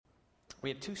We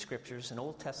have two scriptures, an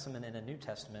Old Testament and a New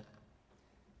Testament.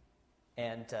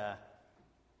 And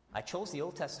I chose the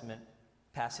Old Testament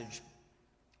passage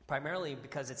primarily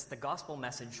because it's the gospel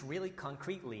message really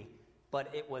concretely, but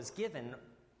it was given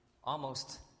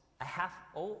almost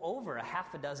over a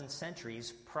half a dozen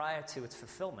centuries prior to its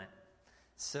fulfillment.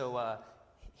 So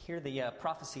hear the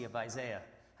prophecy of Isaiah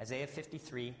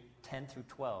 53, 10 through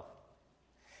 12.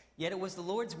 Yet it was the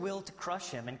Lord's will to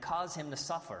crush him and cause him to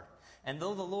suffer. And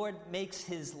though the Lord makes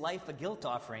his life a guilt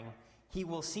offering, he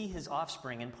will see his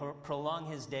offspring and prolong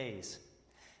his days.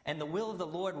 And the will of the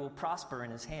Lord will prosper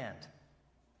in his hand.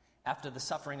 After the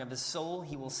suffering of his soul,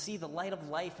 he will see the light of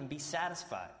life and be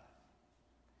satisfied.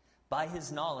 By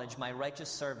his knowledge, my righteous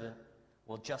servant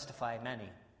will justify many,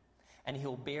 and he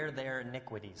will bear their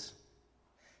iniquities.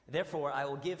 Therefore, I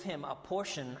will give him a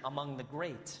portion among the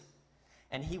great,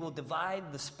 and he will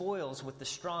divide the spoils with the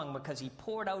strong, because he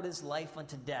poured out his life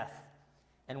unto death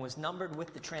and was numbered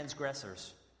with the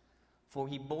transgressors. For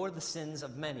he bore the sins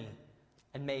of many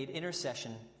and made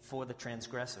intercession for the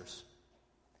transgressors.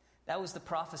 That was the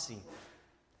prophecy.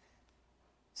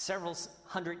 Several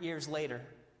hundred years later,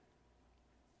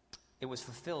 it was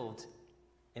fulfilled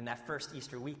in that first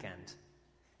Easter weekend.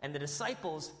 And the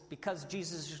disciples, because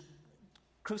Jesus'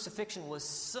 crucifixion was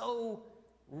so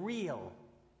real,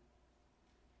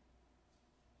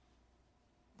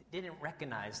 they didn't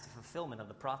recognize the fulfillment of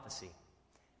the prophecy.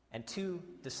 And two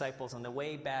disciples on the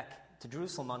way back to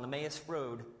Jerusalem on the Emmaus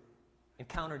Road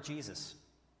encountered Jesus.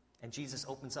 And Jesus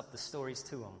opens up the stories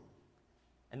to them.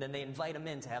 And then they invite him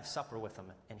in to have supper with them.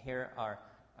 And here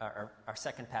our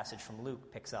second passage from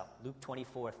Luke picks up. Luke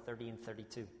 24, 30 and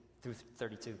 32 through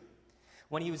 32.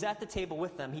 When he was at the table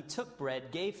with them, he took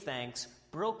bread, gave thanks,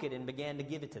 broke it, and began to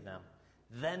give it to them.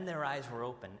 Then their eyes were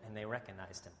open, and they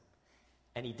recognized him.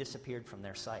 And he disappeared from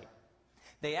their sight.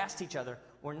 They asked each other,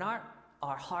 were not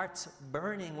our hearts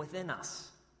burning within us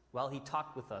while he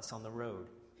talked with us on the road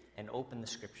and opened the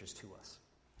scriptures to us?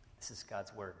 This is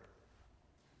God's word.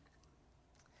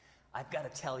 I've got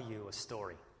to tell you a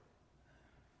story.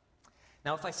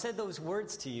 Now, if I said those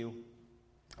words to you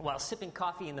while sipping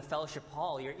coffee in the fellowship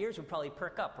hall, your ears would probably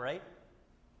perk up, right?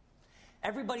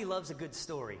 Everybody loves a good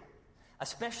story,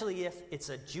 especially if it's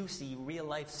a juicy,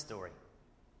 real-life story.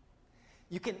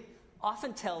 You can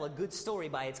often tell a good story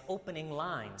by its opening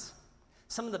lines.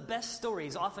 Some of the best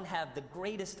stories often have the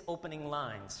greatest opening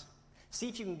lines. See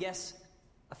if you can guess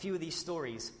a few of these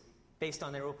stories based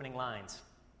on their opening lines.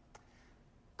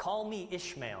 Call Me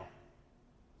Ishmael.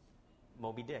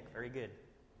 Moby Dick, very good.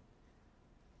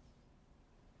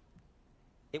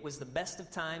 It was the best of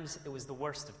times, it was the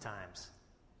worst of times.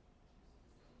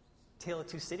 Tale of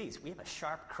Two Cities, we have a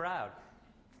sharp crowd.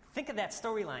 Think of that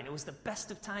storyline. It was the best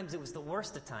of times, it was the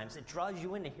worst of times. It draws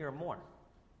you in to hear more.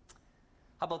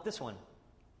 How about this one?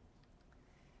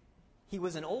 He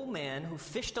was an old man who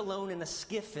fished alone in a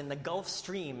skiff in the Gulf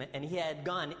Stream, and he had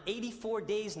gone 84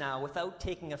 days now without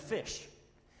taking a fish.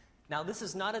 Now, this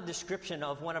is not a description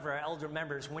of one of our elder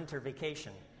members' winter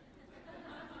vacation.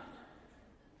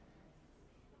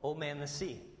 Old Man the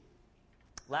Sea.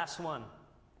 Last one.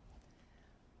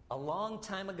 A long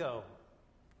time ago,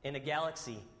 in a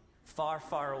galaxy far,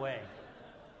 far away.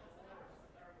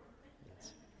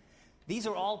 Yes. These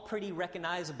are all pretty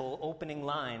recognizable opening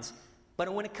lines,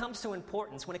 but when it comes to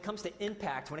importance, when it comes to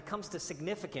impact, when it comes to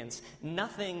significance,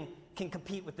 nothing can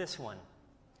compete with this one.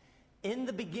 In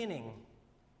the beginning,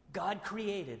 God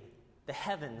created the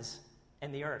heavens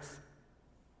and the earth.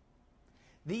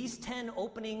 These 10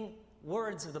 opening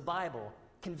words of the Bible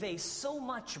convey so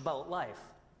much about life.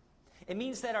 It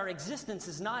means that our existence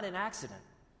is not an accident.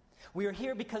 We are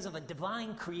here because of a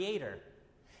divine creator.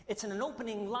 It's an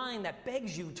opening line that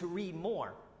begs you to read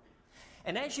more.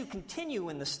 And as you continue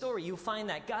in the story, you find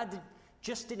that God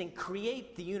just didn't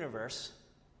create the universe,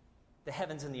 the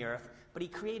heavens and the earth, but he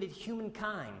created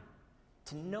humankind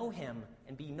to know him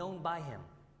and be known by him.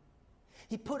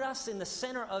 He put us in the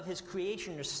center of his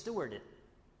creation to steward it.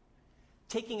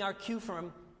 Taking our cue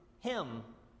from him,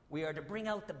 we are to bring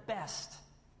out the best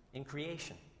in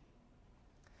creation.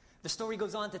 The story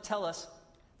goes on to tell us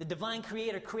the divine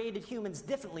creator created humans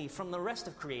differently from the rest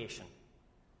of creation.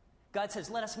 God says,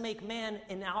 let us make man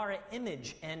in our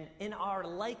image and in our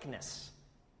likeness.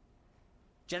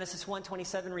 Genesis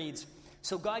 1:27 reads,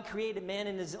 so God created man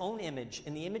in his own image.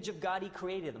 In the image of God he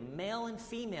created them. Male and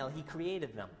female he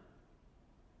created them.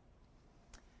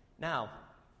 Now,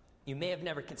 you may have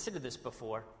never considered this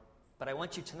before, but I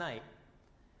want you tonight.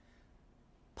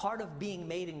 Part of being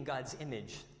made in God's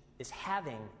image is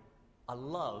having a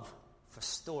love for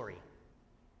story.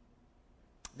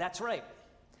 That's right.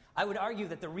 I would argue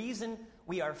that the reason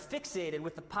we are fixated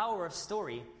with the power of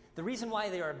story, The reason why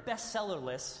they are bestseller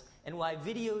lists and why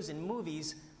videos and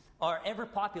movies are ever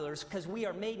popular is because we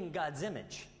are made in God's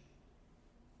image.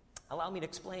 Allow me to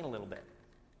explain a little bit.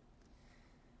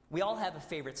 We all have a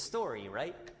favorite story,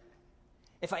 right?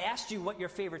 If I asked you what your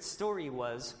favorite story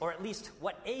was, or at least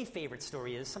what a favorite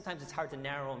story is, sometimes it's hard to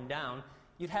narrow them down,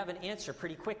 you'd have an answer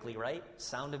pretty quickly, right?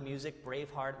 Sound of Music,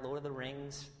 Braveheart, Lord of the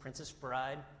Rings, Princess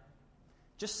Bride.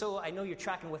 Just so I know you're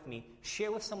tracking with me,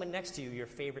 share with someone next to you your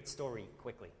favorite story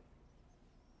quickly.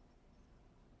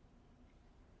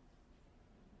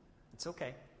 It's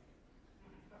okay.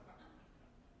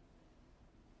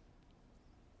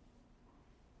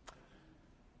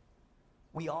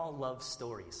 We all love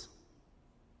stories.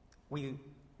 We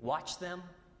watch them,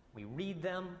 we read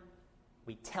them,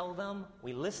 we tell them,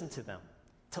 we listen to them.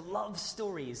 To love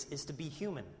stories is to be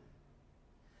human.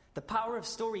 The power of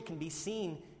story can be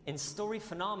seen in story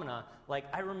phenomena. Like,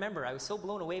 I remember, I was so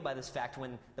blown away by this fact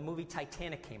when the movie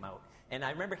Titanic came out. And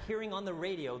I remember hearing on the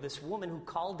radio this woman who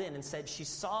called in and said she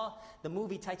saw the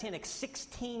movie Titanic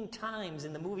 16 times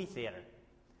in the movie theater.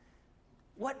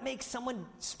 What makes someone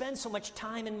spend so much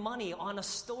time and money on a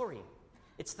story?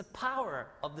 It's the power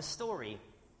of the story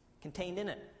contained in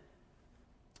it.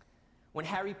 When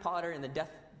Harry Potter and the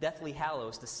Deathly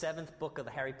Hallows, the 7th book of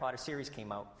the Harry Potter series,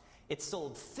 came out, it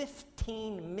sold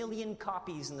 15 million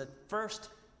copies in the first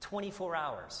 24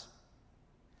 hours.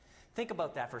 Think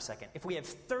about that for a second. If we have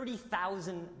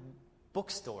 30,000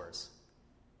 bookstores,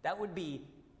 that would be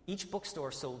each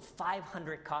bookstore sold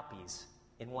 500 copies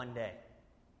in one day.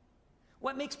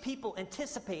 What makes people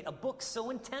anticipate a book so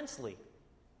intensely?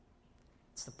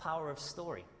 It's the power of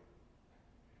story.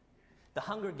 The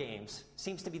Hunger Games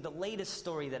seems to be the latest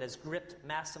story that has gripped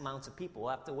mass amounts of people.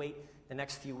 We'll have to wait the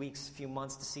next few weeks, few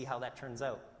months to see how that turns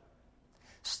out.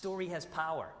 Story has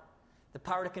power. The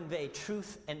power to convey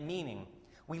truth and meaning.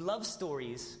 We love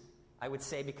stories, I would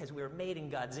say, because we are made in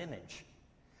God's image.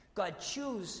 God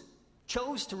chose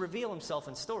to reveal himself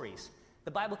in stories.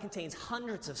 The Bible contains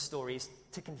hundreds of stories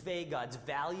to convey God's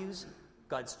values,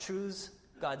 God's truths,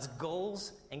 God's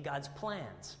goals, and God's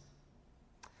plans.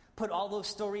 Put all those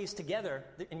stories together,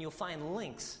 and you'll find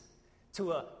links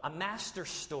to a master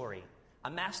story, a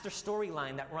master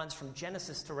storyline that runs from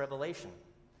Genesis to Revelation.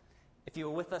 If you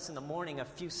were with us in the morning a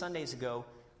few Sundays ago,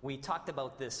 we talked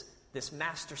about this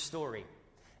master story.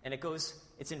 And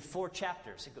it's in 4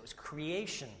 chapters. It goes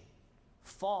creation,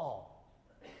 fall,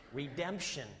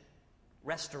 redemption,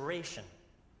 restoration.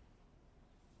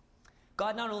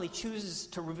 God not only chooses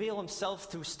to reveal himself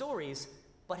through stories,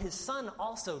 but his Son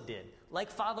also did. Like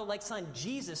Father, like Son,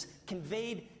 Jesus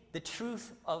conveyed the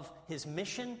truth of his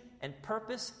mission and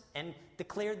purpose and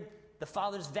declared the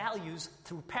Father's values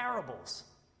through parables,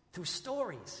 through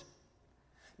stories.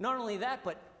 Not only that,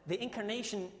 but the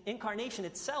incarnation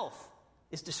itself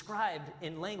is described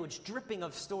in language dripping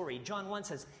of story. John 1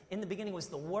 says, "In the beginning was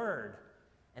the Word,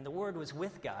 and the Word was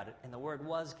with God, and the Word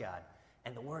was God,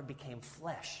 and the Word became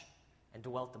flesh and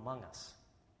dwelt among us."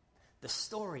 The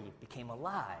story became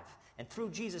alive, and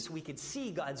through Jesus we could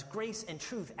see God's grace and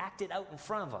truth acted out in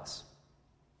front of us.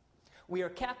 We are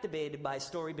captivated by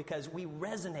story because we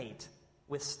resonate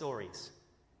with stories.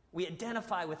 We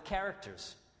identify with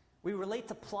characters. We relate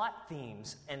to plot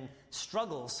themes and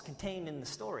struggles contained in the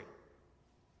story.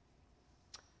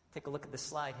 Take a look at this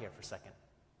slide here for a second.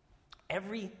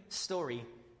 Every story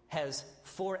has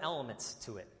 4 elements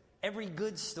to it. Every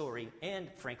good story,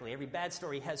 and frankly, every bad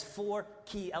story, has 4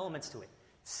 key elements to it: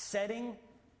 setting,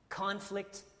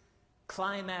 conflict,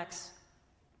 climax,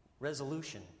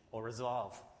 resolution, or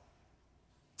resolve.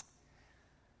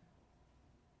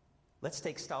 Let's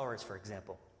take Star Wars, for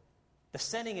example. The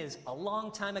setting is a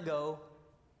long time ago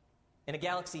in a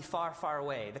galaxy far, far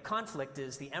away. The conflict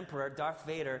is the Emperor, Darth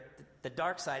Vader, the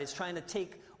dark side, is trying to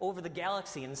take over the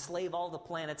galaxy and enslave all the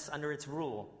planets under its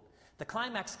rule. The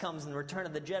climax comes in Return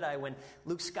of the Jedi when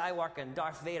Luke Skywalker and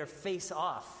Darth Vader face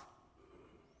off.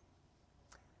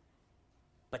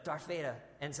 But Darth Vader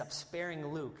ends up sparing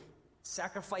Luke.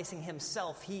 Sacrificing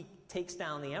himself, he takes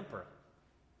down the Emperor.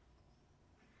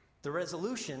 The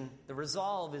resolution, the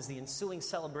resolve, is the ensuing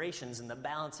celebrations and the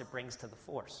balance it brings to the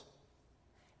Force.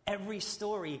 Every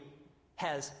story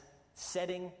has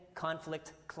setting,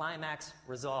 conflict, climax,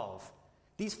 resolve.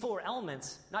 These 4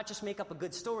 elements not just make up a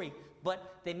good story,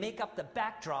 but they make up the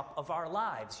backdrop of our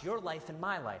lives, your life and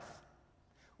my life.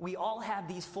 We all have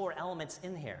these 4 elements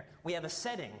in here. We have a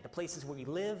setting, the places where we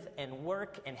live and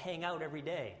work and hang out every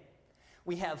day.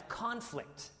 We have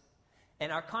conflict,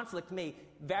 and our conflict may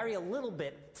vary a little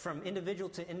bit from individual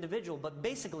to individual, but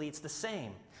basically it's the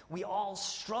same. We all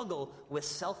struggle with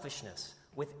selfishness,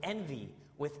 with envy,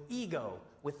 with ego,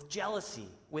 with jealousy,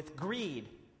 with greed,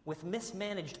 with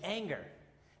mismanaged anger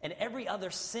and every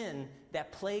other sin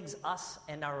that plagues us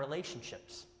and our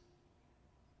relationships.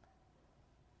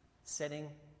 Setting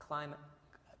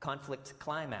conflict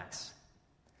climax.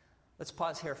 Let's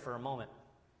pause here for a moment.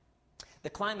 The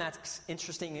climax,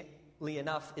 interestingly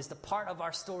enough, is the part of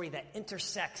our story that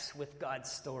intersects with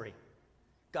God's story,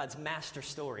 God's master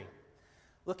story.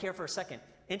 Look here for a second.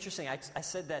 Interesting, I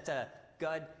said that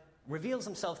God reveals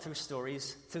himself through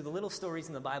stories, through the little stories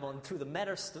in the Bible, and through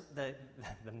there's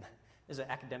an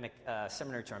academic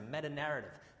seminary term,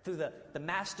 meta-narrative, through the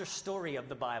master story of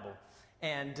the Bible.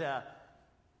 And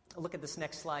look at this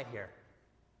next slide here.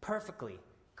 Perfectly,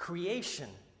 creation,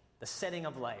 the setting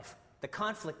of life. The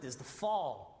conflict is the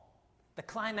fall. The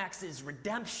climax is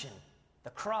redemption, the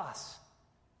cross.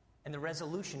 And the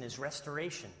resolution is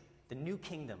restoration, the new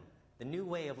kingdom, the new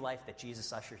way of life that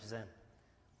Jesus ushers in.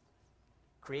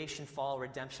 Creation, fall,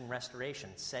 redemption, restoration,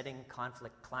 setting,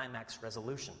 conflict, climax,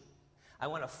 resolution. I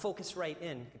want to focus right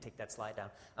in. You can take that slide down.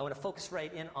 I want to focus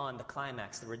right in on the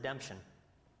climax, the redemption.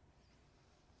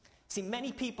 See,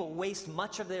 many people waste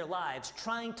much of their lives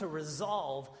trying to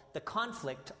resolve the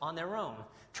conflict on their own,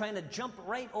 trying to jump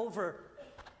right over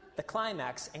the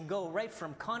climax and go right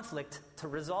from conflict to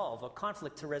resolve, or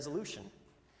conflict to resolution.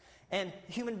 And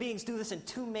human beings do this in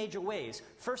two major ways.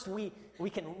 First, we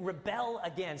can rebel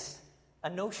against a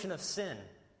notion of sin,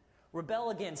 rebel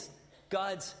against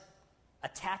God's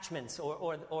attachments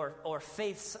or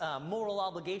faith's moral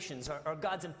obligations or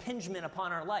God's impingement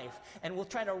upon our life. And we'll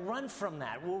try to run from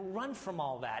that. We'll run from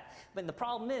all that. But the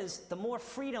problem is, the more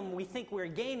freedom we think we're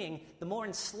gaining, the more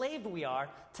enslaved we are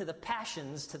to the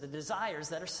passions, to the desires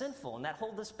that are sinful and that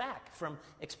hold us back from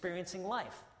experiencing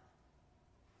life.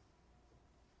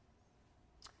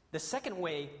 The second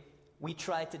way we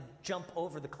try to jump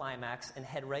over the climax and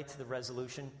head right to the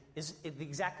resolution is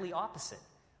exactly opposite.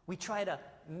 We try to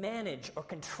manage or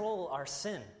control our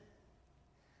sin.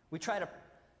 We try to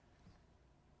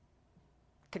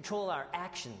control our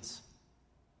actions.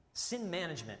 Sin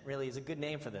management really is a good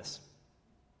name for this.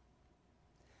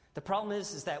 The problem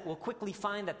is that we'll quickly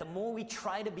find that the more we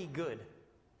try to be good,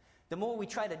 the more we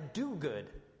try to do good,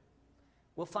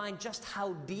 we'll find just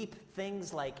how deep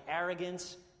things like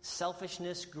arrogance,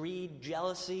 selfishness, greed,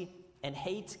 jealousy, and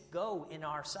hate go in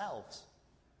ourselves.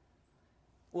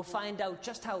 We'll find out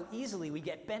just how easily we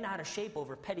get bent out of shape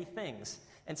over petty things.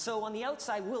 And so on the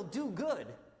outside, we'll do good.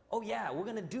 Oh yeah, we're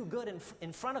going to do good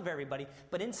in front of everybody.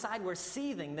 But inside, we're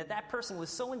seething that person was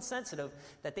so insensitive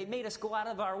that they made us go out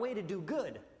of our way to do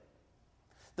good.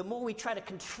 The more we try to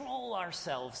control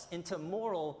ourselves into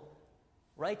moral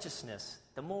righteousness,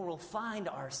 the more we'll find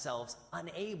ourselves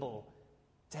unable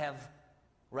to have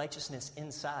righteousness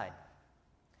inside.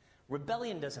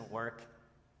 Rebellion doesn't work,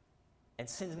 and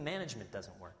sin management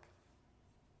doesn't work.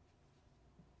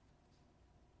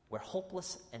 We're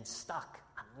hopeless and stuck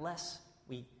unless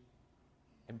we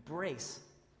embrace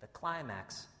the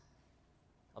climax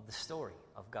of the story,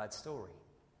 of God's story,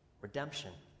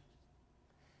 redemption.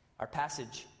 Our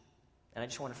passage, and I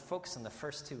just want to focus on the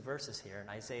first two verses here in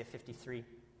Isaiah 53,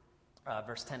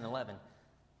 verse 10 and 11,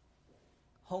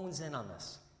 hones in on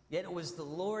this. Yet it was the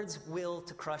Lord's will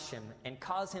to crush him and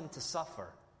cause him to suffer.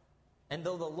 And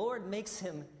though the Lord makes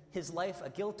him his life a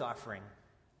guilt offering,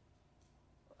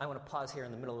 I want to pause here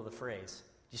in the middle of the phrase.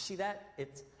 Do you see that?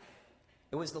 It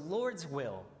was the Lord's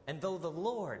will, and though the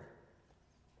Lord,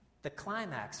 the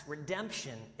climax,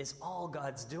 redemption, is all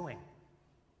God's doing.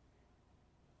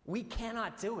 We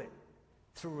cannot do it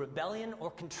through rebellion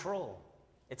or control.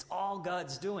 It's all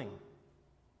God's doing.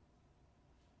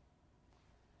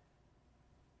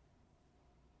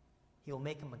 He'll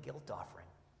make him a guilt offering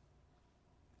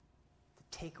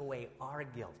to take away our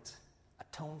guilt,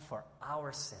 atone for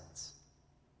our sins,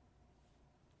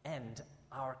 end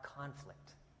our conflict.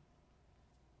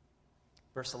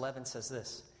 Verse 11 says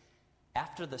this,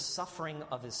 after the suffering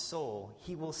of his soul,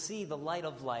 he will see the light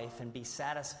of life and be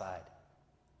satisfied.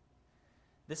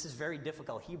 This is very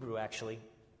difficult Hebrew, actually.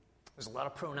 There's a lot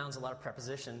of pronouns, a lot of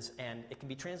prepositions, and it can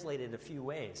be translated a few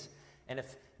ways. And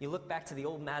if you look back to the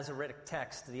old Masoretic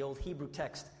text, the old Hebrew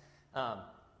text,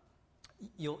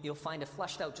 you'll find it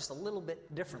fleshed out just a little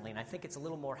bit differently, and I think it's a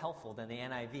little more helpful than the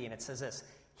NIV, and it says this,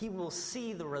 he will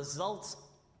see the results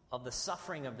of the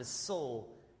suffering of his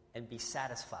soul and be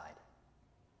satisfied.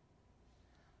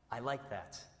 I like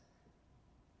that.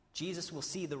 Jesus will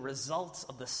see the results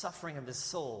of the suffering of his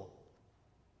soul.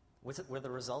 What were the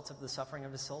results of the suffering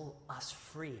of his soul? Us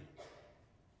free.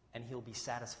 And he'll be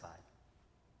satisfied.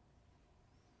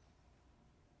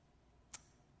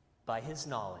 By his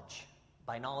knowledge,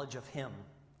 by knowledge of him,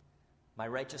 my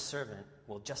righteous servant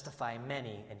will justify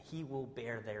many, and he will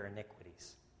bear their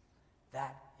iniquities.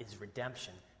 That is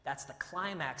redemption. That's the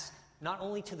climax, not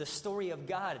only to the story of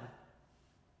God,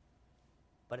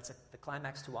 but it's the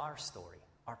climax to our story,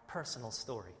 our personal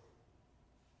story.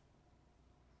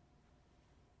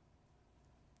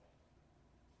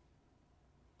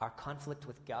 Our conflict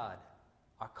with God,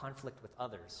 our conflict with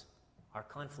others, our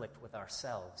conflict with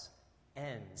ourselves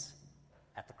ends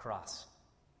at the cross.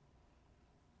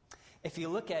 If you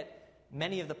look at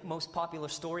many of the most popular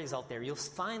stories out there, you'll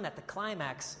find that the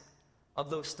climax of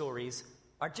those stories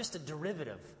are just a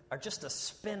derivative, are just a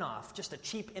spin-off, just a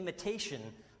cheap imitation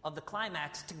of the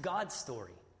climax to God's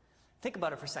story. Think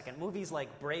about it for a second. Movies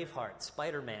like Braveheart,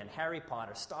 Spider-Man, Harry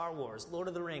Potter, Star Wars, Lord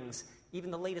of the Rings, even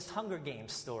the latest Hunger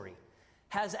Games story,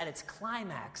 has at its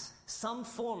climax some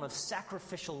form of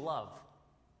sacrificial love,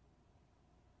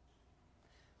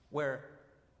 where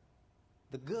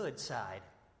the good side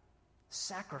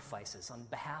sacrifices on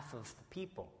behalf of the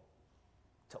people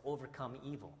to overcome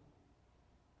evil.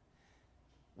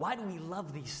 Why do we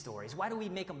love these stories? Why do we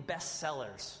make them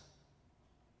bestsellers?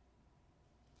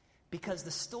 Because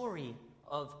the story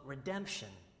of redemption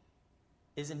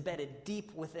is embedded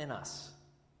deep within us.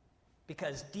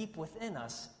 Because deep within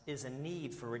us is a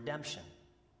need for redemption.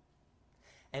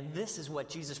 And this is what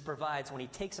Jesus provides when he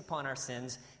takes upon our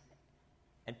sins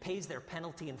and pays their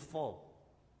penalty in full.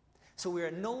 So we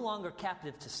are no longer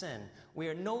captive to sin. We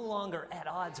are no longer at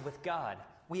odds with God.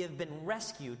 We have been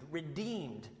rescued,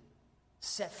 redeemed,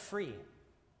 set free.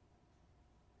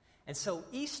 And so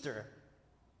Easter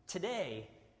today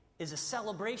is a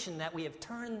celebration that we have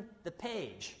turned the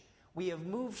page. We have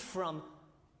moved from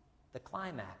the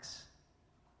climax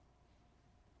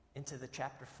into the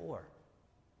chapter 4,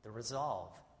 the resolve,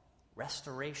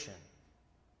 restoration,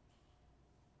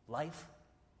 life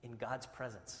in God's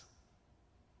presence.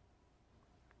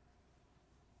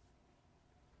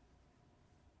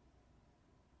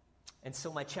 And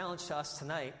so my challenge to us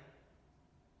tonight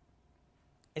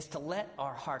is to let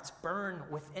our hearts burn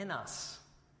within us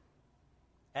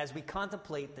as we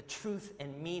contemplate the truth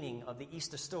and meaning of the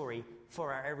Easter story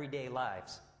for our everyday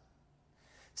lives.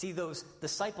 See, those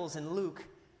disciples in Luke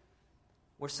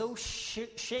were so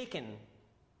shaken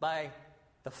by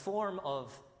the form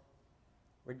of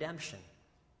redemption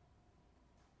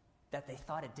that they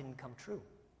thought it didn't come true.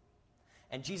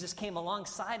 And Jesus came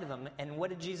alongside of them, and what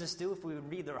did Jesus do? If we would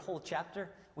read the whole chapter,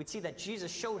 we'd see that Jesus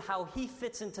showed how he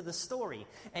fits into the story,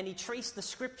 and he traced the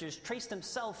scriptures, traced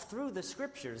himself through the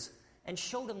scriptures, and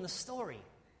showed them the story.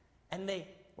 And they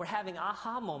were having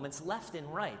aha moments left and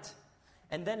right.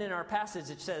 And then in our passage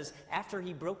it says, after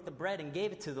he broke the bread and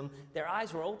gave it to them, their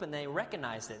eyes were open, they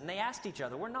recognized it, and they asked each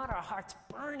other, were not our hearts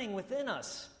burning within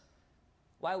us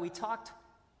while he talked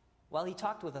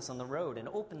with us on the road and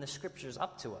opened the scriptures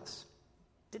up to us?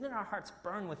 Didn't our hearts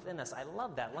burn within us? I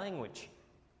love that language.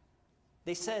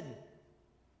 They said,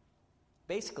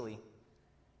 basically,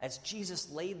 as Jesus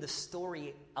laid the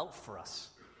story out for us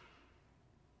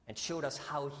and showed us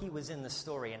how he was in the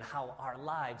story and how our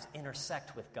lives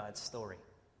intersect with God's story.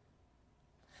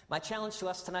 My challenge to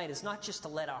us tonight is not just to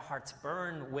let our hearts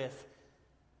burn with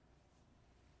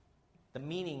the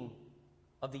meaning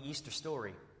of the Easter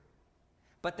story,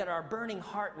 but that our burning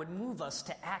heart would move us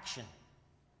to action.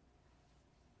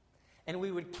 And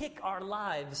we would kick our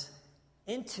lives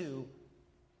into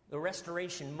the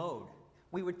restoration mode.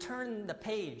 We would turn the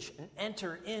page and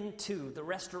enter into the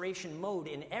restoration mode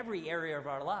in every area of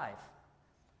our life.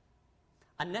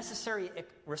 A necessary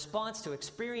response to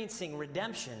experiencing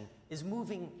redemption is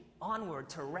moving onward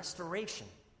to restoration.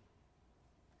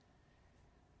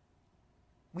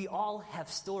 We all have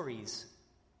stories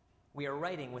we are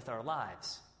writing with our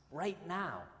lives right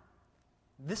now.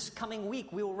 This coming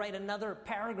week, we will write another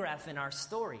paragraph in our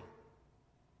story.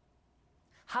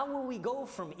 How will we go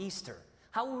from Easter?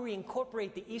 How will we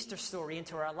incorporate the Easter story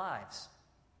into our lives?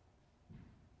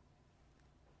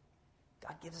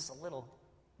 God gives us a little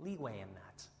leeway in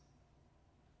that.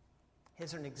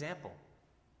 Here's an example.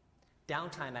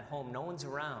 Downtime at home, no one's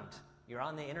around. You're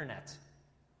on the internet.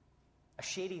 A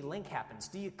shady link happens.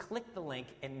 Do you click the link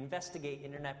and investigate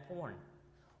internet porn?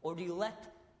 Or do you let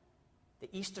the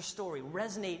Easter story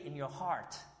resonate in your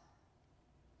heart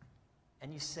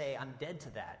and you say, I'm dead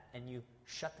to that, and you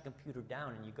shut the computer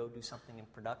down and you go do something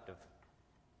productive?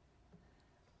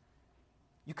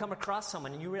 You come across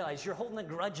someone and you realize you're holding a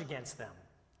grudge against them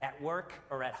at work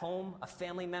or at home, a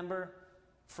family member,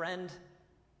 friend.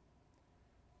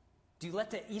 Do you let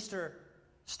the Easter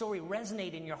story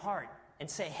resonate in your heart and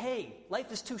say, hey,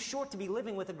 life is too short to be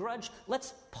living with a grudge.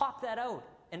 Let's pop that out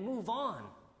and move on.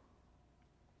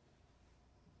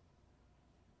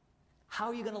 How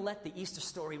are you going to let the Easter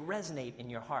story resonate in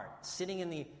your heart? Sitting in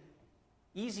the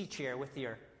easy chair with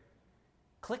your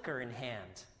clicker in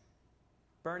hand,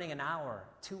 burning an hour,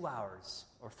 2 hours,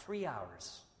 or 3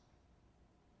 hours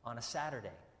on a Saturday?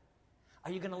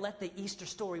 Are you going to let the Easter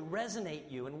story resonate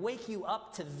you and wake you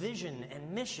up to vision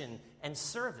and mission and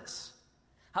service?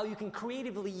 How you can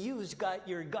creatively use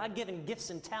your God-given gifts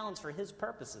and talents for His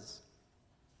purposes?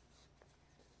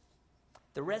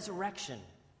 The resurrection,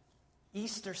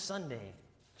 Easter Sunday,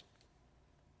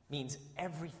 means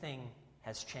everything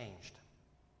has changed.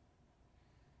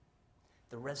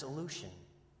 The resolution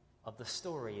of the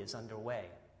story is underway.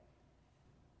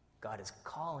 God is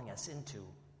calling us into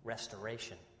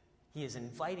restoration. He is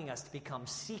inviting us to become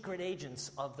secret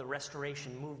agents of the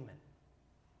restoration movement.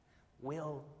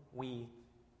 Will we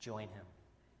join Him?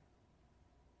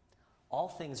 All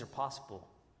things are possible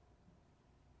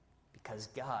because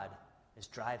God is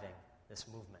driving this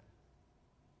movement.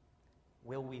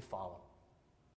 Will we follow?